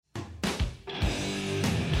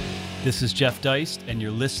This is Jeff Deist, and you're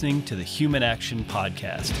listening to the Human Action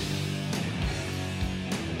Podcast.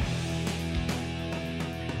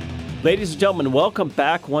 Ladies and gentlemen, welcome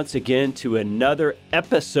back once again to another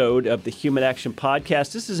episode of the Human Action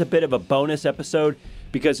Podcast. This is a bit of a bonus episode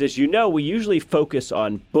because, as you know, we usually focus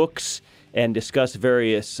on books and discuss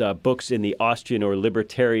various books in the Austrian or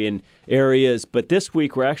libertarian areas. But this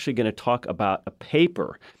week, we're actually going to talk about a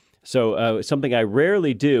paper. So something I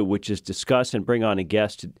rarely do, which is discuss and bring on a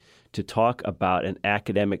guest to talk about an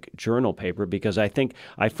academic journal paper, because I think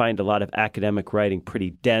I find a lot of academic writing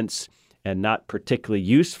pretty dense and not particularly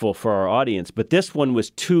useful for our audience. But this one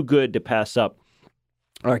was too good to pass up.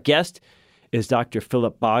 Our guest is Dr.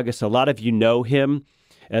 Philipp Bagus. A lot of you know him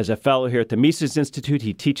as a fellow here at the Mises Institute.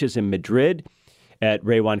 He teaches in Madrid at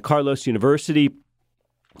Rey Juan Carlos University.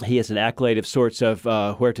 He is an acolyte of sorts of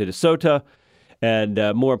Huerta de Soto. And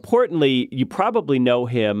more importantly, you probably know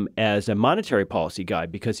him as a monetary policy guy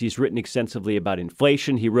because he's written extensively about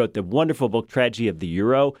inflation. He wrote the wonderful book, Tragedy of the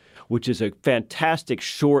Euro, which is a fantastic,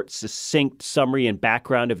 short, succinct summary and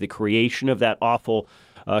background of the creation of that awful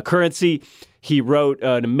currency. He wrote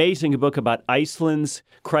an amazing book about Iceland's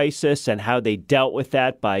crisis and how they dealt with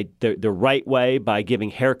that by the right way, by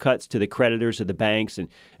giving haircuts to the creditors of the banks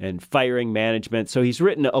and firing management. So he's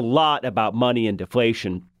written a lot about money and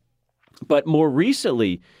deflation. But more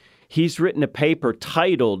recently, he's written a paper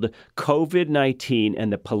titled COVID-19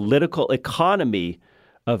 and the Political Economy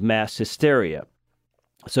of Mass Hysteria.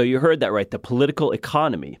 So you heard that right, the political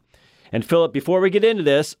economy. And Philip, before we get into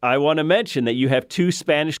this, I want to mention that you have two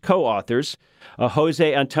Spanish co-authors,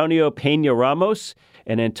 Jose Antonio Peña Ramos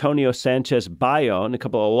and Antonio Sanchez Bayon, a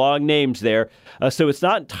couple of long names there. So it's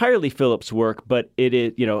not entirely Philip's work, but it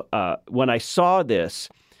is, when I saw this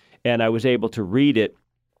and I was able to read it,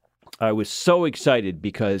 I was so excited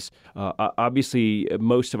because obviously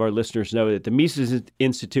most of our listeners know that the Mises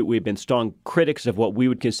Institute, we've been strong critics of what we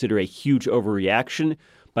would consider a huge overreaction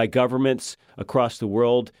by governments across the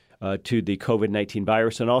world to the COVID-19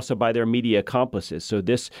 virus and also by their media accomplices. So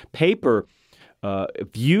this paper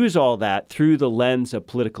views all that through the lens of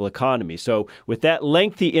political economy. So with that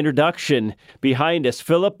lengthy introduction behind us,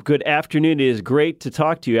 Philip, good afternoon. It is great to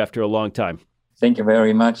talk to you after a long time. Thank you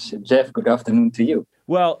very much, Jeff. Good afternoon to you.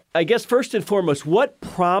 Well, I guess first and foremost, what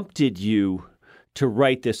prompted you to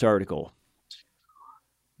write this article?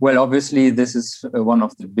 Well, obviously, this is one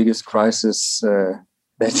of the biggest crises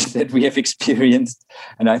that we have experienced.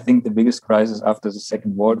 And I think the biggest crisis after the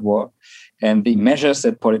Second World War. And the measures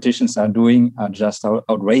that politicians are doing are just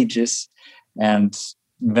outrageous and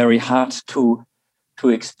very hard to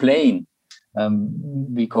explain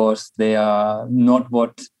because they are not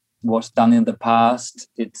what was done in the past.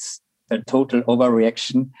 It's a total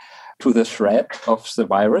overreaction to the threat of the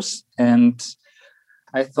virus. And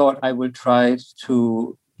I thought I will try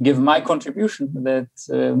to give my contribution that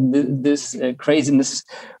this craziness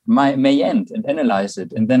may end and analyze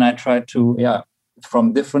it. And then I try to,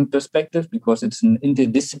 from different perspectives, because it's an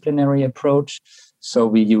interdisciplinary approach. So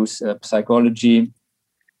we use psychology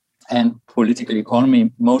and political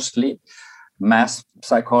economy mostly. Mass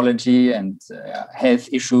psychology and health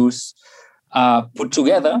issues are put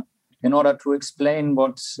together in order to explain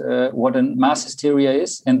what a mass hysteria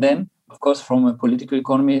is. And then, of course, from a political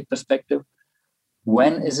economy perspective,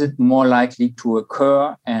 when is it more likely to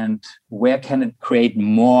occur and where can it create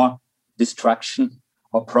more destruction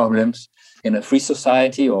or problems in a free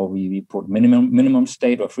society, or we put minimum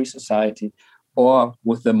state or free society, or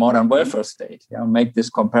with the modern welfare state? Make this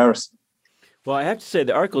comparison. Well, I have to say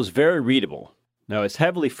the article is very readable. Now, it's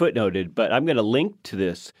heavily footnoted, but I'm going to link to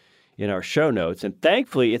this in our show notes. And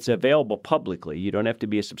thankfully, it's available publicly. You don't have to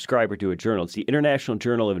be a subscriber to a journal. It's the International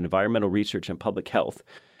Journal of Environmental Research and Public Health.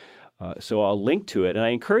 So I'll link to it. And I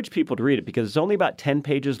encourage people to read it because it's only about 10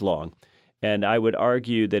 pages long. And I would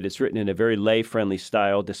argue that it's written in a very lay-friendly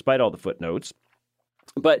style, despite all the footnotes.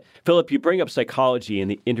 But, Philip, you bring up psychology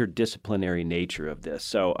and the interdisciplinary nature of this.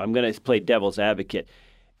 So I'm going to play devil's advocate.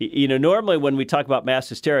 Normally when we talk about mass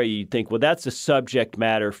hysteria, you think, well, that's a subject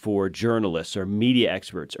matter for journalists or media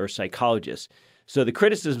experts or psychologists. So the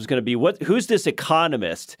criticism is going to be, who's this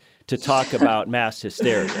economist to talk about mass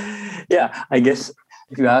hysteria? Yeah, I guess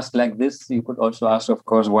if you ask like this, you could also ask, of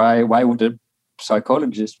course, why would a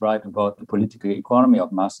psychologist write about the political economy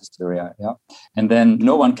of mass hysteria? Yeah, and then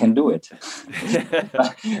no one can do it.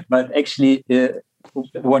 but actually,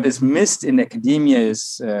 what is missed in academia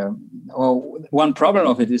is, one problem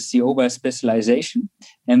of it is the over-specialization.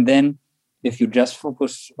 And then if you just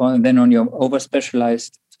focus on your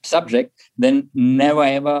over-specialized subject, then never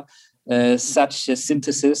ever such a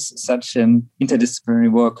synthesis, such an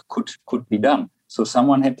interdisciplinary work could be done. So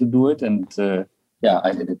someone had to do it, and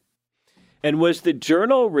I did it. And was the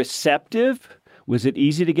journal receptive? Was it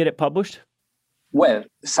easy to get it published? Well,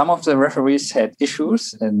 some of the referees had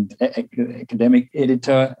issues, and academic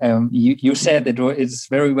editor, you said that it's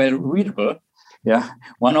very well readable. Yeah,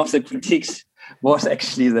 one of the critiques was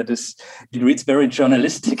actually that it reads very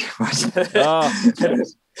journalistic.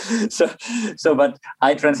 But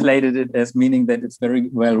I translated it as meaning that it's very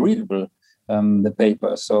well readable, the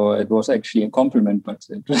paper. So it was actually a compliment. But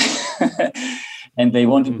and they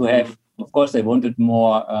wanted to have, of course, they wanted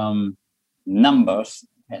more numbers,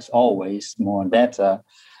 as always, more data.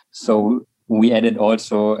 So we added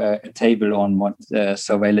also a table on what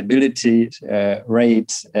survivability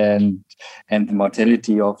rates and the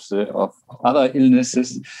mortality of other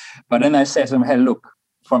illnesses. But then I said to them, hey, look,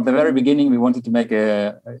 from the very beginning, we wanted to make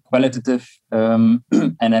a qualitative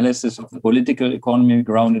analysis of the political economy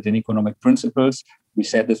grounded in economic principles. We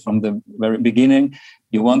said this from the very beginning.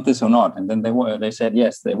 You want this or not? And then they said,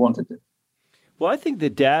 yes, they wanted it. Well, I think the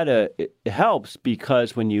data helps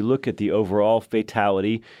because when you look at the overall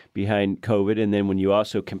fatality behind COVID, and then when you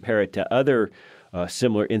also compare it to other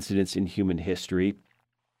similar incidents in human history,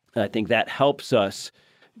 I think that helps us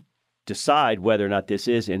decide whether or not this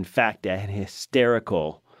is, in fact, an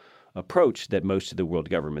hysterical approach that most of the world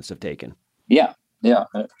governments have taken. Yeah,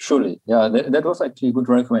 surely. Yeah, that was actually a good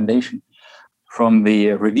recommendation from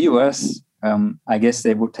the reviewers. I guess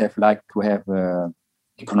they would have liked to have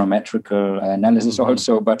econometrical analysis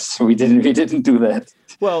also, but we didn't do that.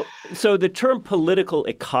 Well, so the term political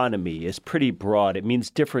economy is pretty broad. It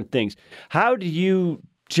means different things. How do you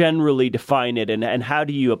generally define it, and how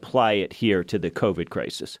do you apply it here to the COVID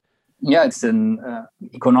crisis? Yeah, it's an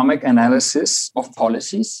economic analysis of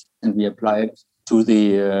policies, and we apply it to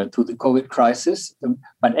the COVID crisis.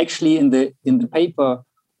 But actually, in the paper,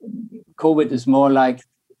 COVID is more like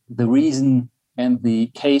the reason and the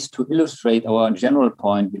case to illustrate our general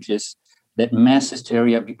point, which is that mass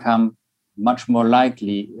hysteria become much more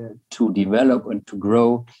likely to develop and to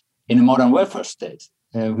grow in a modern welfare state,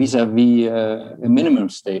 vis-a-vis a minimum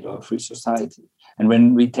state or free society. And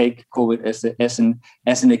when we take COVID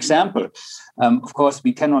as an example, of course,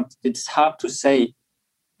 we cannot. It's hard to say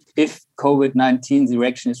if COVID-19's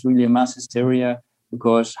reaction is really a mass hysteria,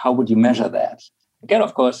 because how would you measure that? You can,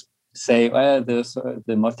 of course, say, well,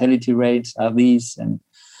 the mortality rates are these, and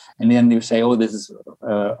then you say, oh, this is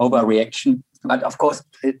overreaction. But of course,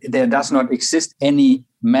 there does not exist any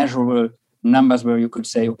measurable numbers where you could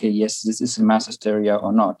say, okay, yes, this is a mass hysteria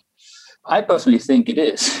or not. I personally think it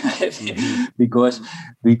is, because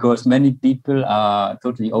many people are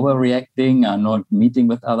totally overreacting, are not meeting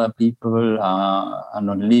with other people, are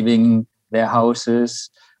not leaving their houses.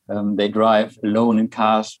 They drive alone in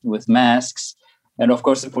cars with masks. And of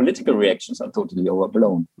course, the political reactions are totally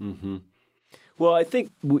overblown. Mm-hmm. Well, I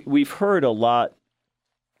think we've heard a lot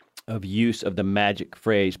of use of the magic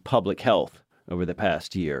phrase public health over the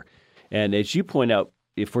past year. And as you point out,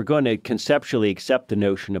 if we're going to conceptually accept the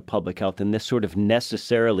notion of public health, then this sort of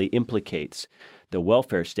necessarily implicates the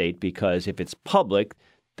welfare state, because if it's public,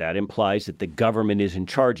 that implies that the government is in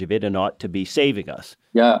charge of it and ought to be saving us.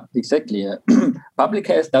 Yeah, exactly. Public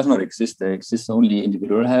health does not exist. There exists only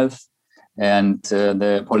individual health. And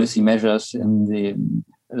the policy measures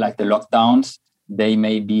like the lockdowns, they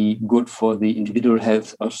may be good for the individual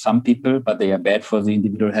health of some people, but they are bad for the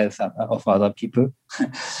individual health of other people,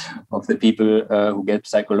 of the people who get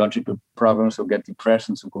psychological problems, who get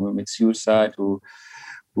depressions, who commit suicide, who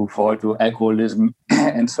fall to alcoholism,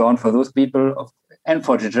 and so on. For those people, and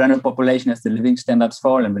for the general population, as the living standards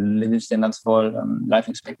fall, and when living standards fall, life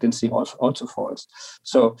expectancy also falls.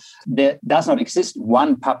 So there does not exist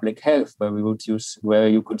one public health where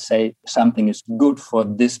you could say something is good for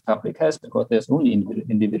this public health, because there's only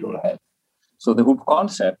individual health. So the whole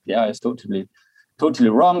concept, is totally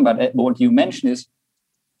wrong. But what you mentioned is,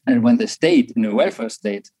 and when the state, in a welfare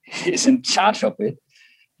state, is in charge of it,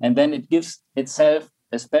 and then it gives itself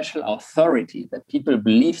a special authority that people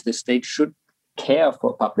believe the state should care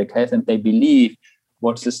for public health, and they believe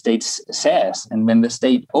what the state says. And when the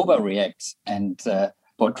state overreacts and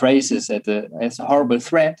portrays it as a horrible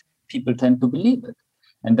threat, people tend to believe it.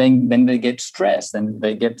 And then they get stressed and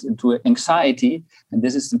they get into anxiety. And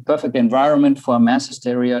this is the perfect environment for mass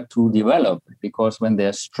hysteria to develop, because when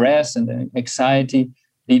there's stress and anxiety,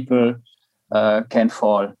 people can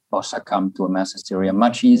fall or succumb to a mass hysteria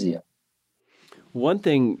much easier. One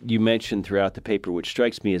thing you mentioned throughout the paper, which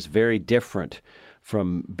strikes me as very different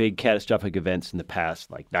from big catastrophic events in the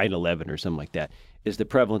past, like 9/11 or something like that, is the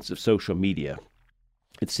prevalence of social media.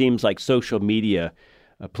 It seems like social media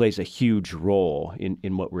plays a huge role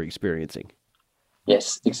in what we're experiencing.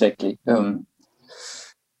 Yes, exactly.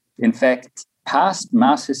 In fact, past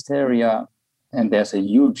mass hysteria and there's a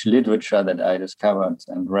huge literature that I discovered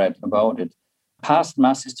and read about it, past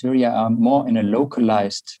mass hysteria are more in a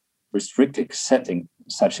localized, restricted setting,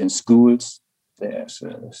 such in schools. There's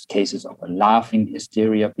cases of a laughing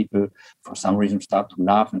hysteria. People, for some reason, start to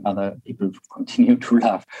laugh, and other people continue to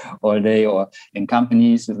laugh all day. Or in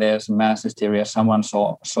companies, there's mass hysteria. Someone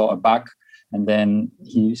saw a bug, and then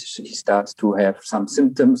he starts to have some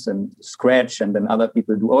symptoms and scratch, and then other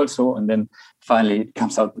people do also. And then finally, it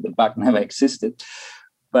comes out that the bug never existed.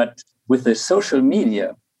 But with the social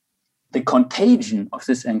media, the contagion of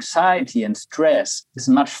this anxiety and stress is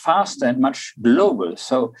much faster and much global.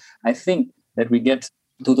 So I think that we get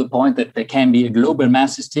to the point that there can be a global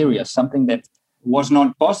mass hysteria, something that was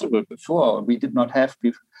not possible before. We did not have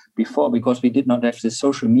before because we did not have this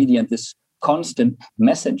social media and this constant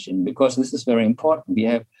messaging, because this is very important. We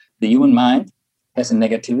have the human mind has a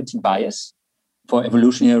negativity bias for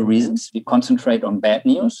evolutionary reasons. We concentrate on bad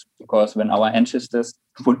news because when our ancestors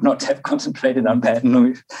would not have concentrated on bad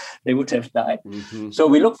news, they would have died. Mm-hmm. So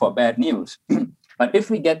we look for bad news. But if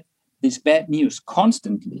we get this bad news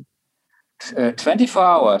constantly, 24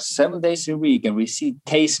 hours, 7 days a week, and we see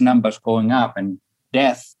case numbers going up and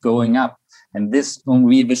death going up, and this, when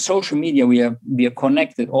we with social media, we are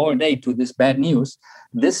connected all day to this bad news.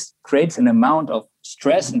 This creates an amount of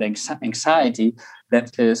stress and anxiety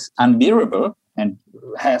that is unbearable and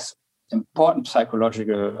has important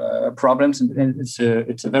psychological problems, and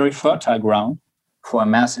it's a very fertile ground for a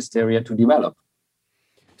mass hysteria to develop.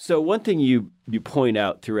 So one thing you point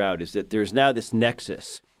out throughout is that there's now this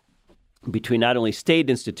nexus between not only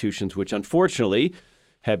state institutions, which unfortunately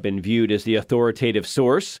have been viewed as the authoritative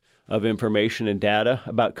source of information and data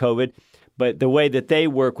about COVID, but the way that they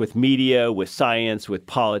work with media, with science, with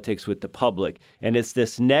politics, with the public. And it's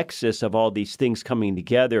this nexus of all these things coming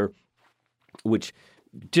together, which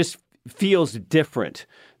just feels different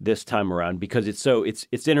this time around because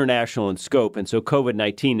it's international in scope. And so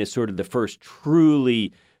COVID-19 is sort of the first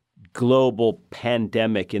truly global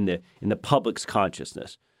pandemic in the public's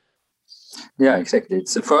consciousness. Yeah, exactly.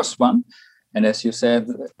 It's the first one. And as you said,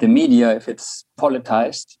 the media, if it's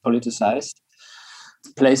politicized,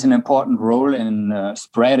 plays an important role in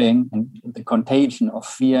spreading the contagion of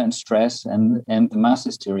fear and stress and the mass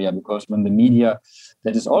hysteria. Because when the media,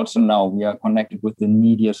 that is also now, we are connected with the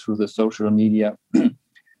media through the social media,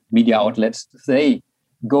 media outlets, they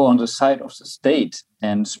go on the side of the state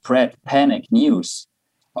and spread panic news.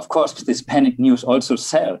 Of course, this panic news also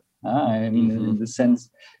sell. I mean, in the sense,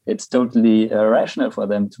 it's totally rational for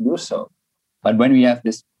them to do so. But when we have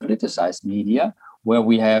this politicized media, where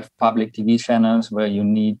we have public TV channels, where you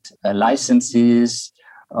need licenses,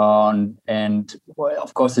 and well,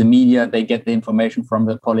 of course, the media, they get the information from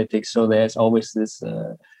the politics. So there's always this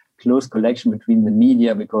close connection between the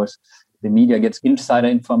media, because the media gets insider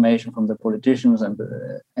information from the politicians,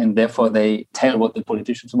 and therefore they tell what the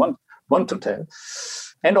politicians want to tell.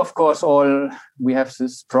 And of course, we have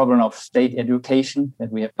this problem of state education,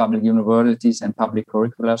 that we have public universities and public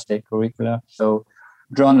curricula, state curricula. So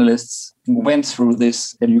journalists went through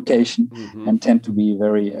this education and tend to be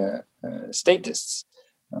very statists.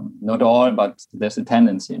 Not all, but there's a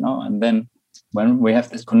tendency, And then when we have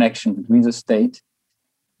this connection between the state,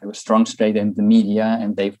 a strong state, and the media,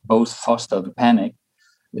 and they both foster the panic,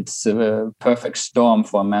 it's a perfect storm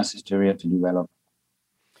for mass hysteria to develop.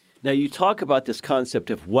 Now, you talk about this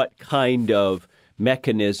concept of what kind of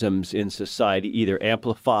mechanisms in society either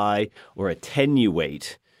amplify or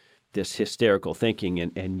attenuate this hysterical thinking.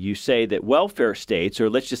 And you say that welfare states,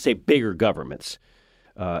 or let's just say bigger governments,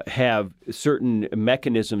 have certain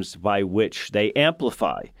mechanisms by which they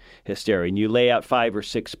amplify hysteria. And you lay out 5 or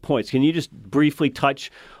 6 points. Can you just briefly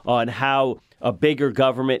touch on how a bigger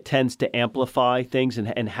government tends to amplify things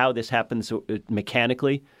and how this happens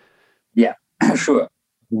mechanically? Yeah, sure.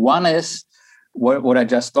 One is what I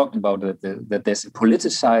just talked about, that there's a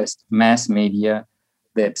politicized mass media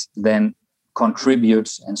that then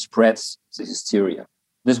contributes and spreads the hysteria.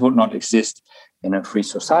 This would not exist in a free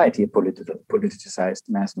society, a politicized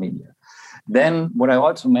mass media. Then what I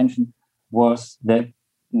also mentioned was that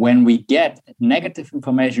when we get negative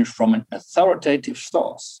information from an authoritative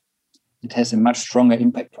source, it has a much stronger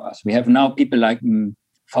impact for us. We have now people like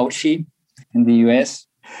Fauci in the US.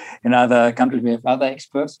 In other countries, we have other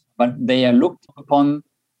experts, but they are looked upon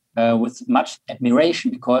with much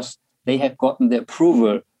admiration because they have gotten the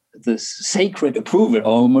approval, the sacred approval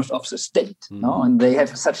almost of the state, and they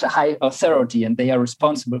have such a high authority, and they are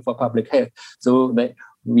responsible for public health. So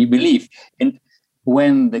we believe. And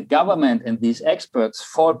when the government and these experts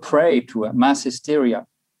fall prey to a mass hysteria,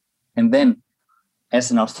 and then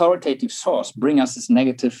as an authoritative source bring us this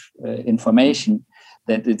negative information,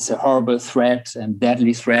 that it's a horrible threat and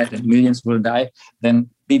deadly threat and millions will die, then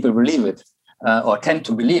people believe it. Or tend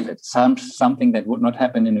to believe it, something that would not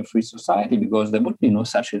happen in a free society, because there would be no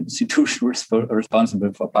such institution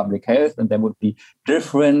responsible for public health, and there would be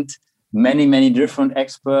many different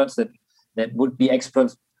experts that would be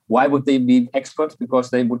experts. Why would they be experts?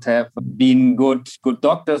 Because they would have been good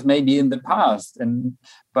doctors maybe in the past.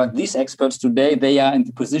 But these experts today, they are in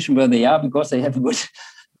the position where they are because they have a good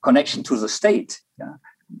connection to the state. Yeah?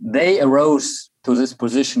 They arose to this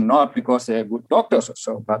position not because they are good doctors or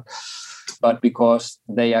so, but because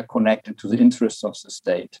they are connected to the interests of the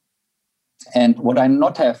state. And what I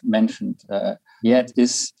not have mentioned yet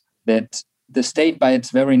is that the state by its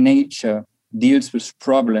very nature deals with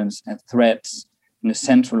problems and threats in a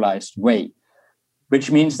centralized way, which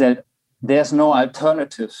means that there's no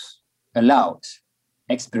alternatives allowed.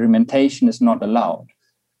 Experimentation is not allowed.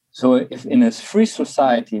 So if in a free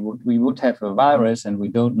society we would have a virus and we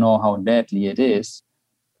don't know how deadly it is,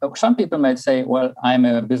 some people might say, well, I'm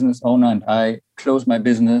a business owner and I close my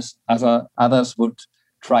business. Others would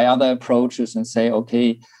try other approaches and say,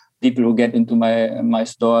 okay, people who get into my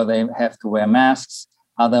store, they have to wear masks.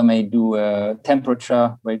 Other may do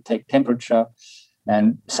temperature, will take temperature.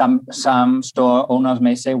 And some store owners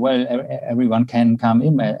may say, well, everyone can come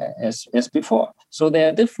in as before. So there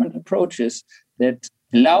are different approaches that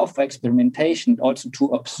allow for experimentation, also to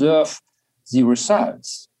observe the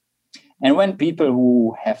results. And when people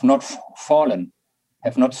who have not fallen,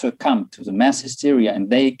 have not succumbed to the mass hysteria,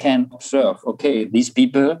 and they can observe, okay, these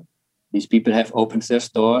people have opened their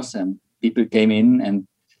stores and people came in and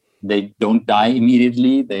they don't die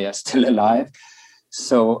immediately, they are still alive.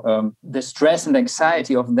 So the stress and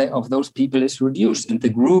anxiety of those people is reduced, and the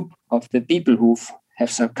group of the people who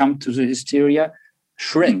have succumbed to the hysteria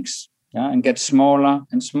shrinks. Yeah, and get smaller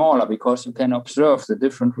and smaller because you can observe the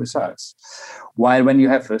different results. While when you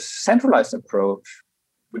have a centralized approach,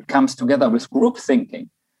 which comes together with group thinking,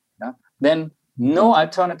 yeah, then no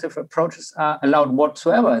alternative approaches are allowed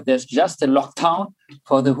whatsoever. There's just a lockdown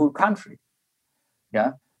for the whole country.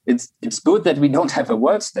 Yeah, it's good that we don't have a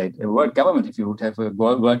world state, a world government. If you would have a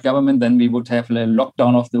world government, then we would have a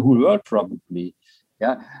lockdown of the whole world probably.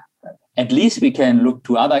 Yeah, at least we can look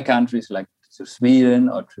to other countries like to Sweden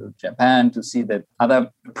or to Japan to see that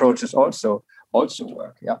other approaches also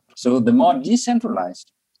work. Yeah. So the more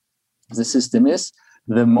decentralized the system is,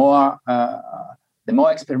 the more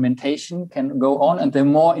experimentation can go on, and the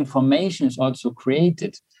more information is also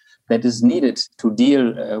created that is needed to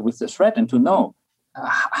deal with the threat and to know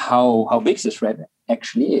how big the threat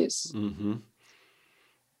actually is. Mm-hmm.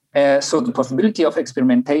 So the possibility of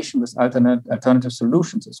experimentation with alternative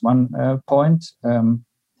solutions is one point.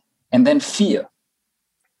 And then fear.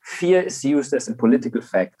 Fear is used as a political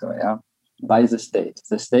factor, yeah, by the state.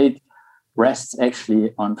 The state rests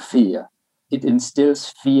actually on fear. It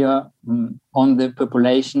instills fear on the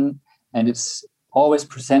population, and it's always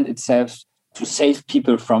present itself to save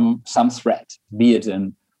people from some threat, be it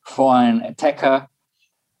a foreign attacker.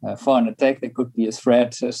 Foreign attack, there could be a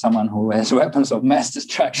threat, someone who has weapons of mass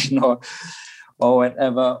destruction or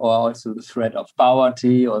whatever, or also the threat of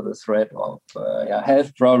poverty or the threat of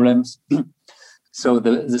health problems. So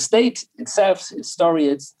the state itself, its story,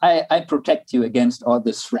 it's I protect you against all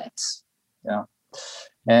these threats. Yeah,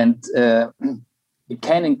 and it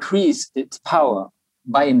can increase its power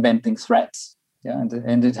by inventing threats. Yeah,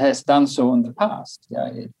 and it has done so in the past. Yeah,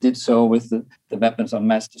 it did so with the weapons of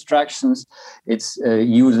mass destructions. It's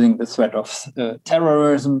using the threat of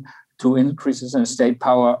terrorism to increases in state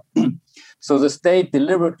power. So the state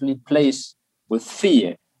deliberately plays with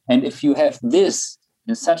fear. And if you have this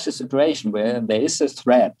in such a situation where there is a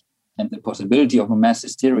threat and the possibility of a mass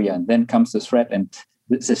hysteria, and then comes the threat and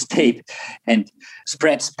the state and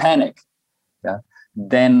spreads panic, yeah,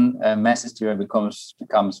 then mass hysteria becomes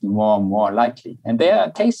more and more likely. And there are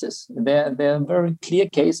cases, there are very clear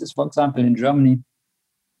cases. For example, in Germany,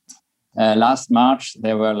 last March,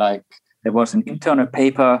 there was an internal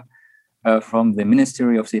paper from the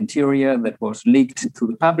Ministry of the Interior that was leaked to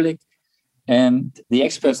the public. And the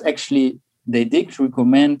experts actually, they did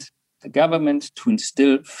recommend the government to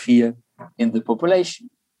instill fear in the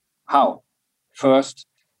population. How? First,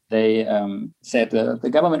 they said the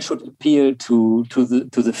government should appeal to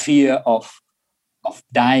the fear of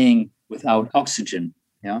dying without oxygen,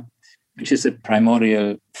 yeah, which is a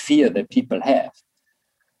primordial fear that people have.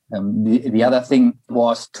 The other thing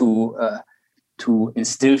was to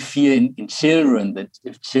instill fear in children, that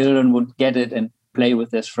if children would get it and play with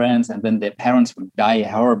their friends, and then their parents would die a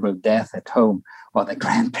horrible death at home, or their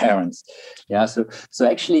grandparents. Yeah, so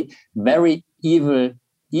actually very evil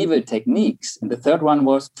techniques. And the third one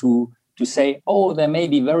was to to say, oh, there may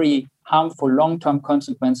be very harmful long-term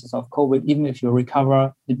consequences of COVID. Even if you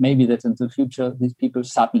recover, it may be that in the future, these people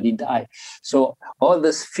suddenly die. So all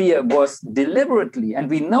this fear was deliberately, and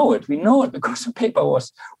we know it because the paper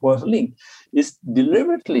was linked, is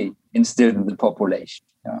deliberately instilled in the population.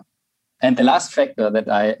 Yeah. And the last factor that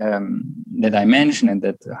I mentioned, and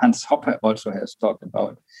that Hans Hoppe also has talked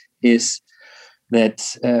about, is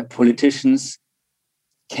that politicians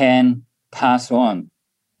can pass on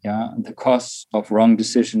the costs of wrong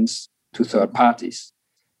decisions to third parties.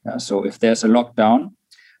 So if there's a lockdown,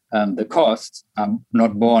 the costs are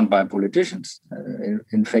not borne by politicians.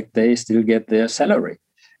 In fact, they still get their salary,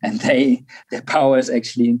 and their power is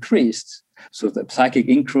actually increased. So the psychic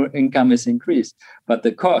income is increased, but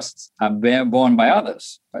the costs are borne by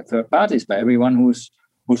others, by third parties, by everyone who's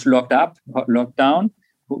locked down,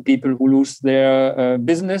 people who lose their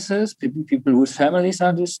businesses, people whose families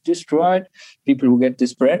are destroyed, people who get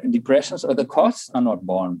depressions, or the costs are not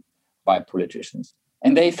borne by politicians.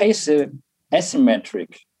 And they face an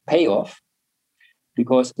asymmetric payoff,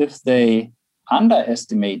 because if they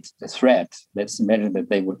underestimate the threat, let's imagine that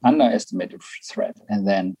they would underestimate the threat, and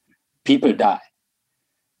then people die.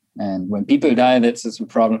 And when people die, that's a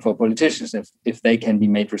problem for politicians. If they can be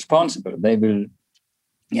made responsible, they will,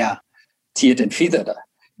 tear and feather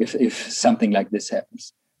if something like this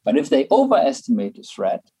happens. But if they overestimate the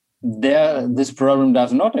threat, this problem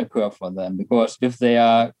does not occur for them, because if they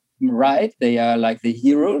are right, they are like the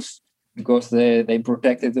heroes, because they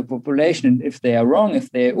protected the population. And if they are wrong, if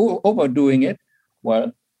they're overdoing it,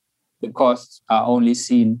 well, the costs are only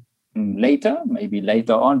seen later. Maybe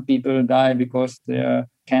later on people die because their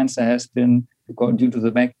cancer has been, due to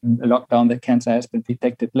the lockdown, the cancer has been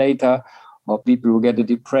detected later, or people who get a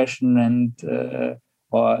depression and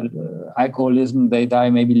or alcoholism, they die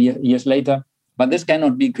maybe years later. But this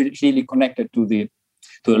cannot be clearly connected to the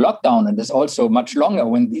lockdown, and it's also much longer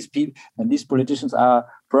when these people and these politicians are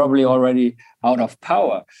probably already out of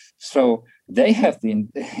power. So they have the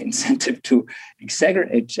incentive to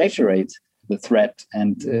exaggerate the threat.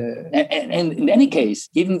 And in any case,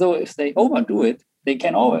 even though if they overdo it, they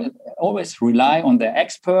can always rely on their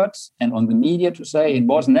experts and on the media to say it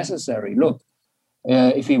was necessary. Look,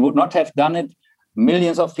 if we would not have done it,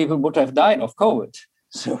 millions of people would have died of COVID.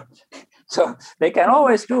 So they can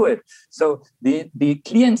always do it. So the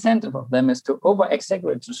clear incentive of them is to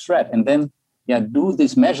over-exaggerate the threat, and then do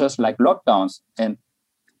these measures like lockdowns. And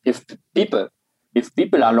if people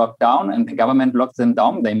are locked down and the government locks them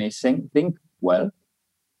down, they may think, well,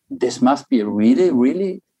 this must be really,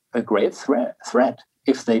 really a great threat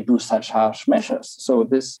if they do such harsh measures. So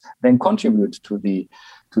this then contributes to the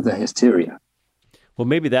hysteria. Well,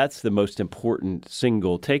 maybe that's the most important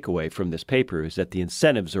single takeaway from this paper, is that the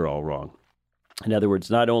incentives are all wrong. In other words,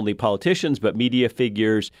 not only politicians, but media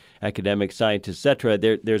figures, academic scientists, etc.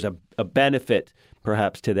 There's a benefit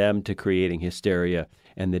perhaps to them to creating hysteria,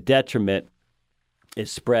 and the detriment is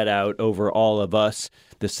spread out over all of us,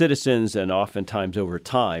 the citizens, and oftentimes over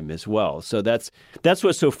time as well. So that's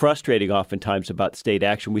what's so frustrating oftentimes about state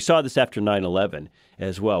action. We saw this after 9/11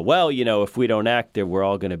 as well. Well, if we don't act, then we're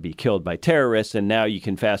all going to be killed by terrorists. And now you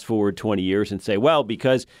can fast forward 20 years and say, well,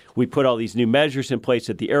 because we put all these new measures in place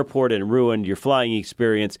at the airport and ruined your flying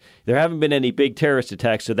experience, there haven't been any big terrorist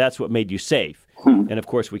attacks, so that's what made you safe. And of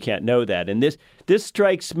course, we can't know that. And this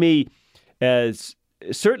strikes me as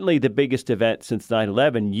certainly the biggest event since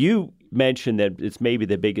 9/11. You mentioned that it's maybe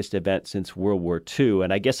the biggest event since World War II,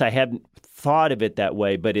 and I guess I hadn't thought of it that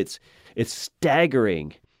way, but it's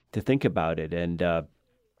staggering to think about it. And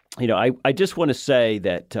I just want to say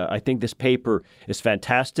that I think this paper is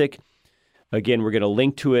fantastic. Again, we're going to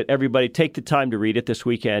link to it. Everybody, take the time to read it this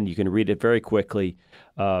weekend. You can read it very quickly.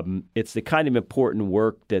 It's the kind of important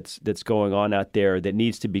work that's going on out there that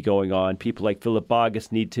needs to be going on. People like Philipp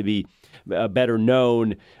Bagus need to be better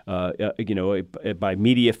known, by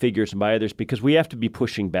media figures and by others, because we have to be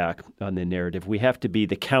pushing back on the narrative. We have to be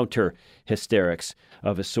the counter hysterics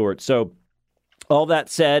of a sort. So, all that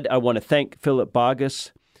said, I want to thank Philipp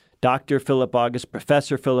Bagus, Dr. Philipp Bagus,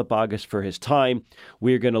 Professor Philipp Bagus, for his time.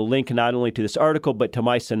 We're going to link not only to this article, but to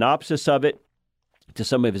my synopsis of it, to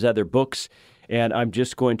some of his other books. And I'm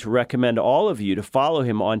just going to recommend all of you to follow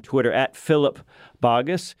him on Twitter at Philipp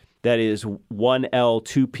Bagus. That is 1L,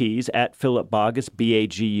 2 Ps, at Philipp Bagus,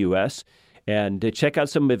 Bagus. And to check out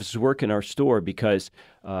some of his work in our store, because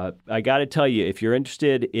I got to tell you, if you're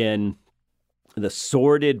interested in the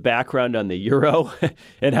sordid background on the euro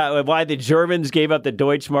and why the Germans gave up the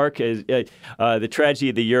Deutschmark, the tragedy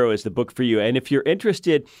of the euro is the book for you. And if you're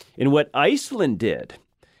interested in what Iceland did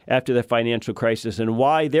after the financial crisis and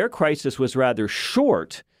why their crisis was rather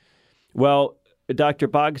short, well, Dr.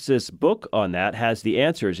 Bagus's book on that has the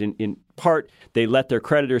answers. In part, they let their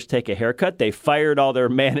creditors take a haircut. They fired all their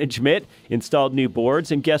management, installed new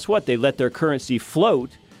boards, and guess what? They let their currency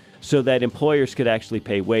float so that employers could actually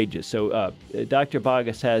pay wages. So Dr.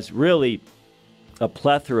 Bagus has really a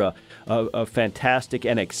plethora of fantastic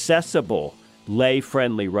and accessible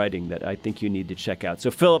lay-friendly writing that I think you need to check out.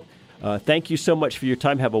 So, Philipp, thank you so much for your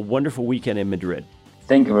time. Have a wonderful weekend in Madrid.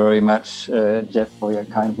 Thank you very much, Jeff, for your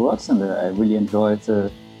kind words, and I really enjoyed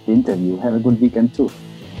the interview. Have a good weekend too.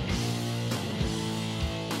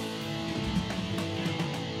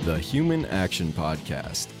 The Human Action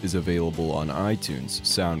Podcast is available on iTunes,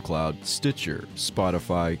 SoundCloud, Stitcher,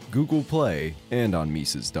 Spotify, Google Play, and on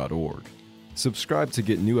Mises.org. Subscribe to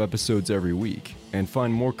get new episodes every week and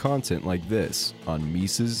find more content like this on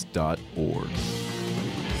Mises.org.